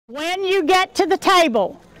When you get to the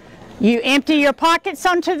table, you empty your pockets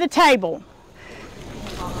onto the table.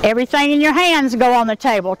 Everything in your hands go on the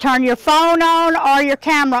table. Turn your phone on or your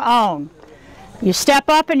camera on. You step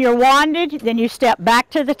up and you're wanded, then you step back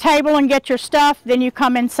to the table and get your stuff, then you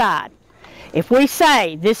come inside. If we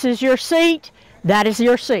say, this is your seat, that is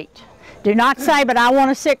your seat. Do not say, but I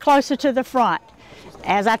want to sit closer to the front.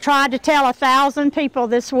 As I tried to tell 1,000 people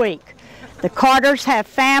this week, the Carters have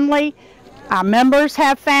family, our members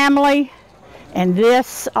have family, and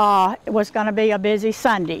this was going to be a busy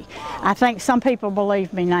Sunday. I think some people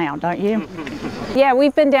believe me now, don't you? Yeah,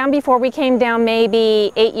 we've been down before. We came down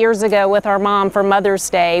maybe 8 years ago with our mom for Mother's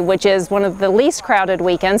Day, which is one of the least crowded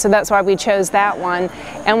weekends, so that's why we chose that one.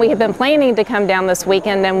 And we have been planning to come down this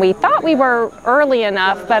weekend, and we thought we were early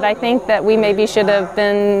enough, but I think that we maybe should have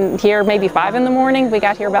been here maybe 5 in the morning. We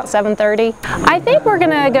got here about 7:30. I think we're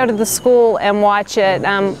going to go to the school and watch it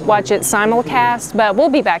simulcast, but we'll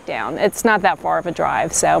be back down. It's not that far of a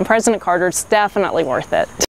drive, so President Carter's definitely worth it.